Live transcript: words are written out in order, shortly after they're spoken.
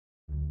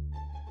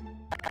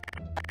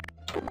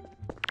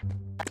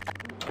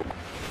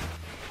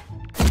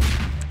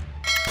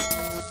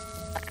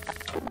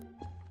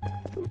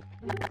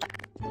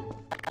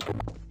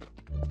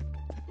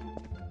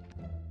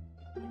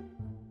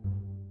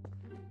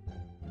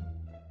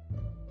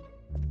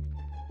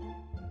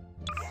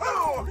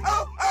Ho,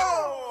 ho,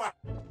 ho!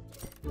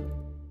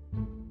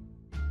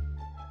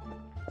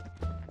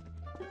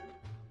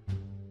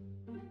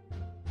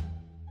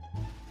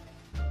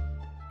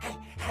 Hey,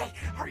 hey,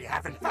 are you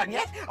having fun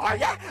yet? Are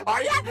ya?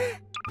 Are ya?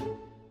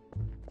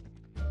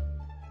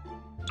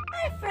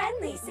 Our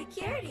friendly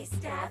security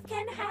staff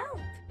can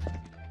help.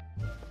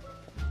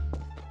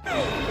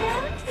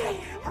 Hey,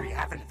 are you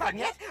having fun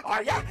yet?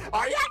 Are ya?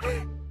 Are ya?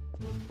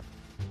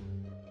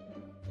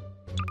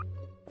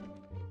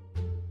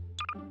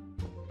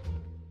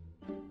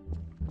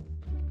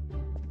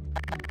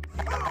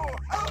 Ho,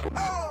 ho,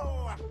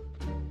 ho!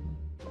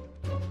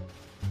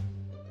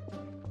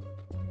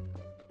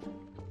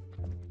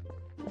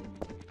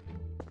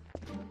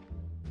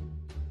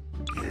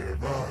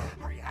 Give up.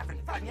 Are you having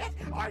fun yet?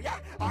 Are ya?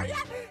 Are ya?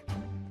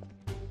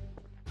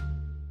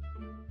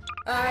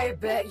 I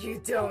bet you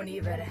don't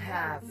even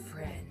have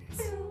friends.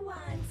 Who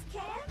wants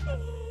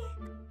candy?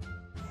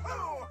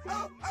 Ho,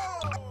 ho,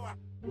 ho!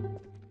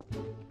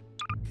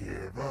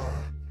 Give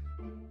up.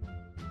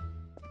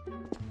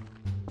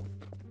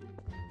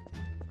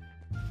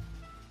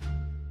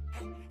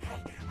 Hey,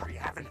 are you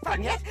having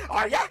fun yet?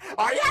 Are ya?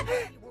 Are ya?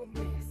 You will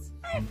miss.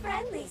 Our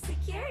friendly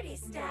security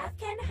staff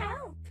can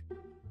help.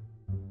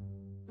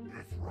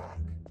 It's rock.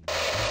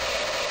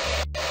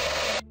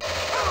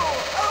 Ho,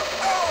 ho,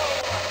 ho!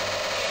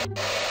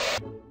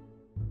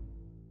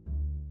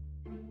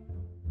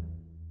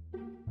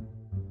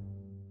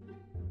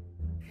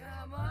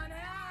 Come on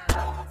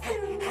out!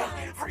 Hey,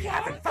 are you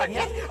having fun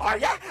yet? Are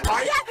ya?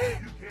 Are ya?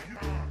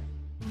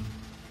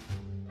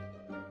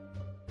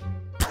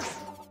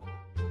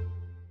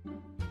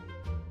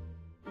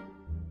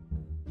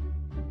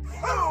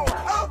 Ho,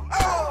 ho,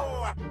 ho!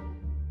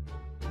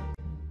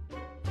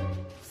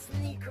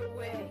 Sneak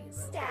away.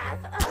 Staff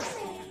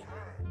only.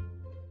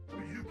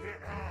 You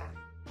can't hide.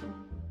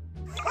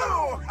 Ho,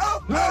 ho,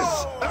 ho!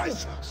 This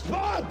is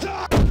Sparta!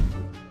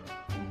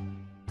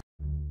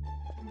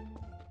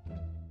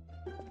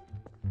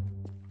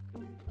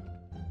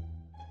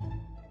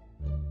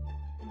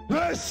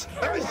 This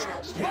is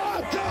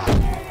Sparta!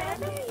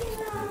 Wherever you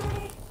are.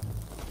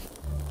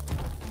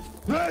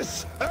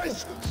 This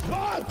is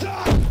Sparta!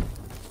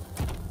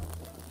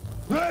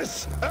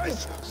 This is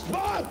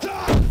Sparta!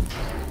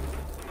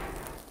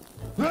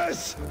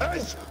 This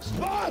is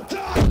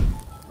Sparta!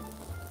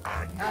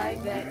 I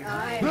bet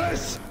I...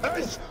 This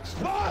is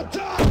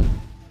Sparta!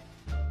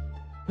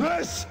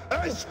 This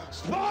is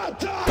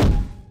Sparta!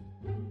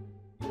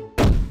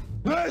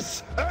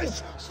 This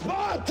is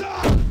Sparta!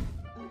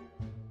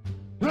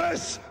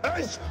 This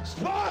is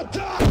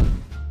Sparta!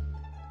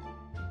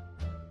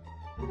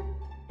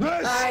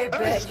 This I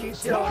bet you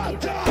is don't even...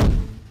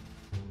 Sparta!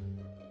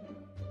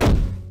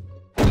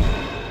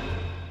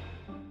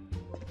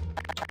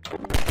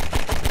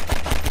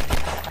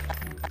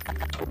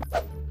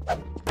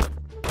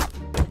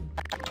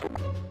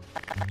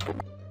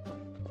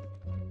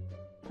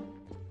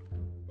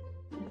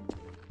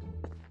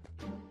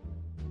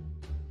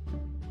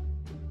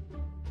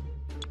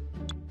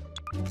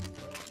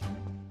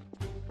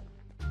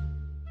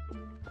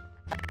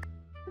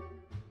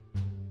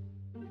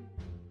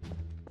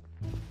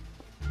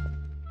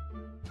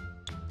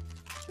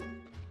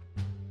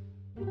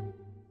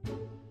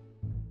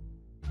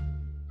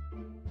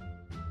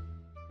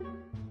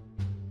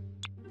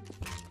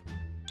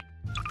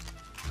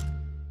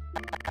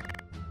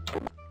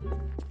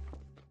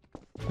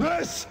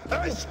 This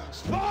is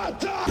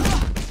Sparta!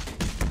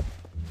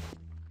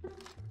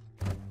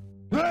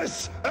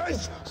 This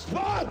is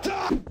Sparta!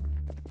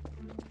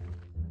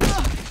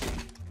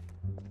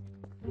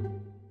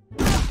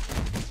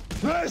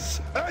 This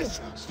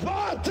is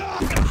Sparta!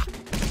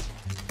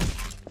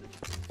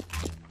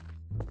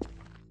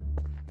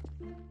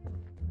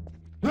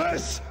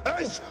 This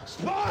is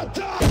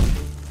Sparta!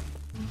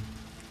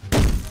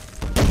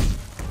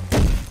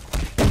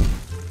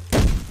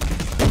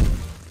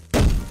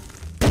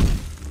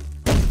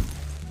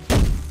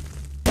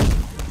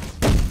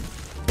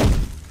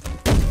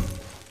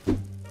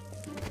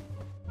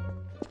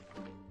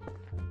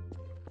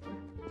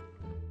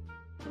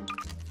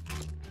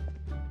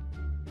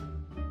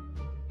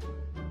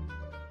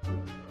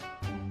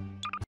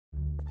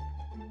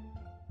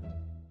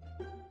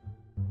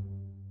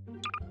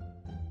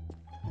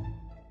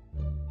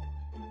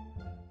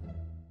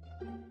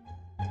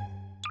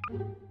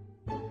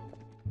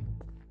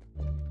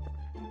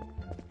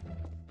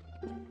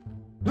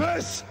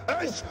 This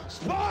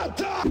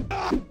is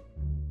Sparta!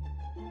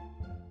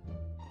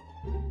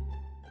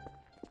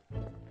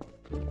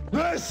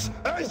 This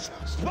is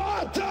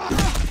Sparta!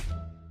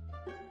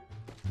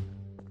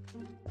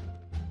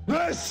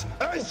 This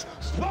is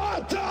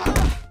Sparta!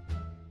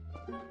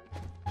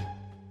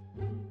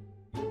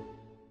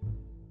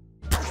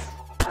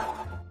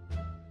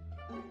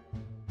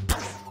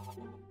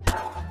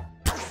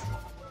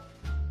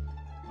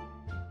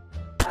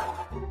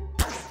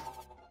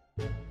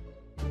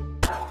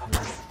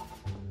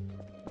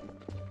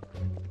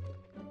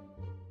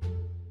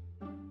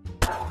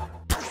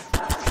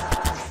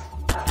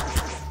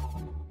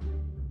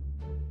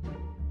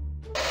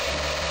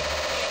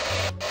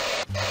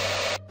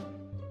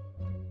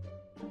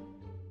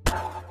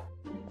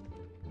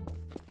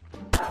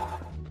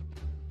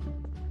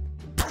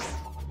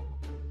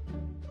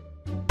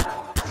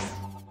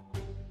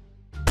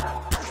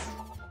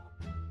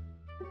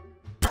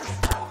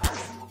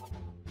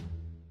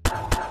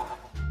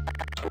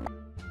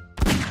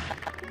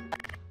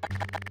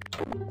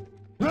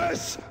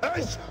 This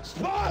is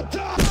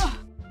Sparta!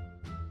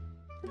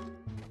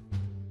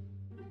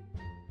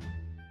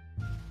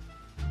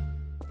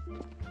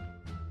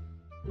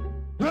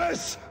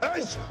 This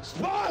is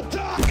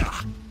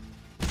Sparta!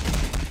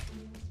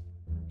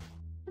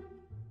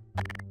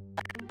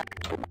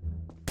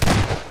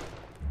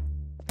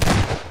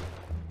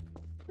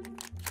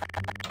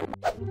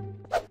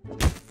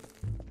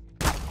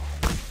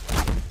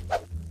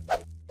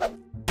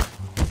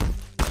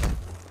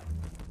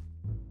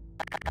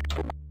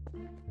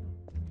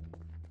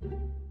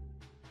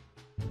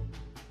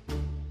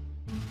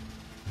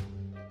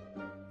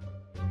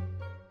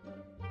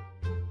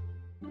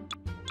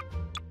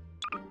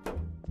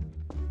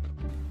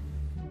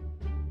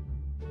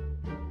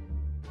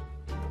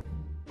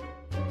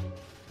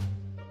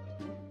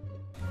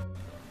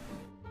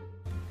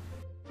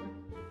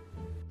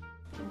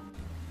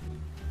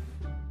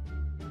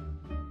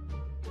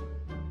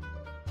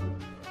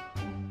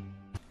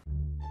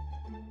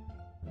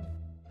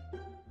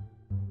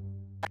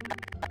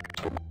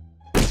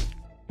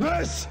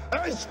 This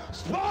is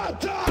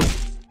Sparta!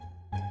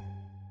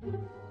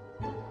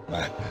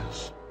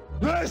 Madness.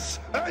 This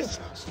is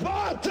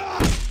Sparta!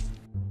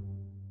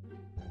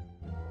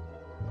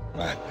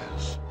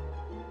 Madness.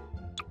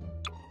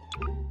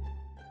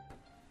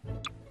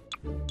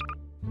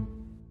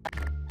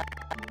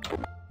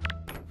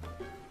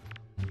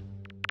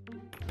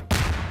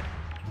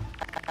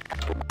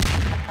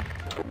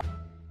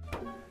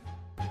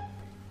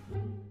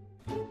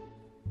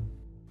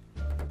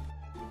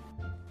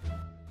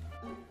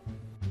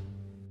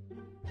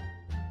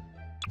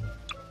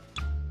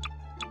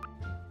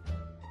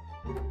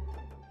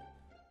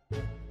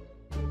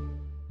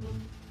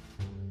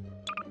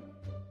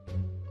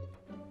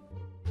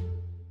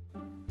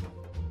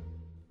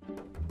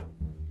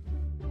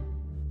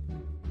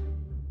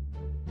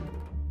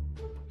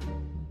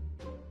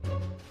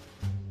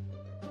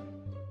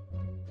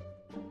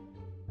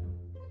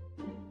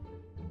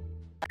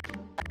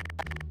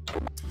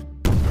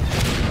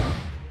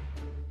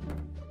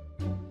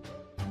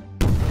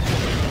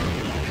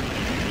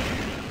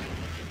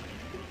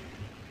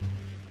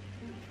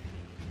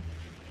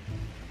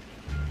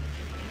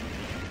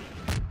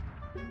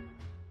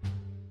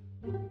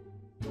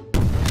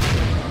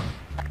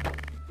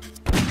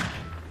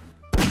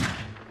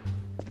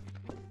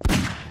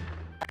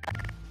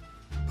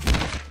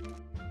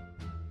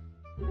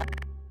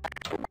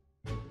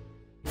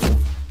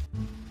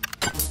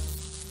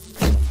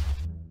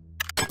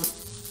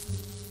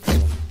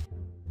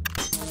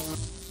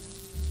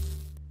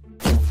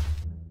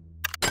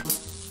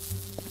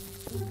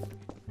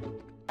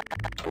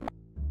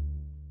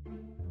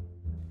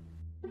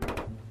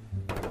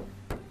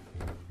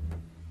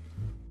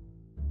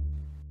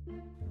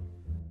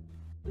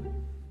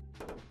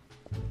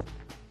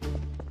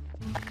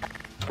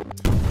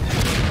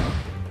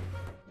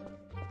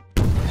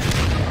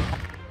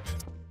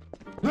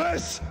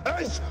 This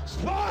is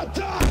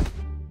Sparta!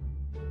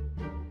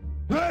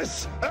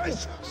 This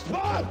is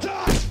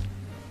Sparta!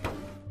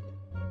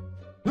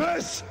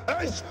 This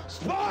is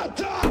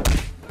Sparta!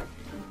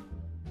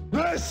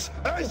 This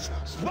is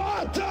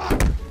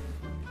Sparta!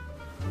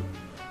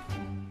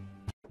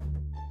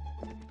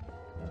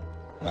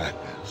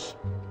 Madness.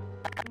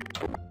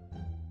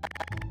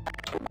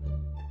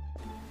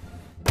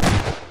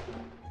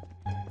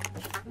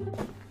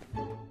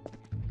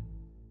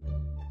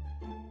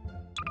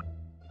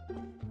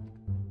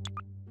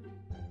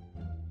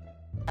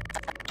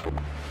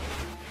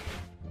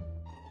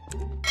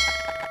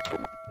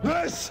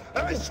 This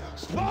is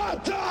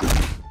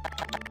Sparta!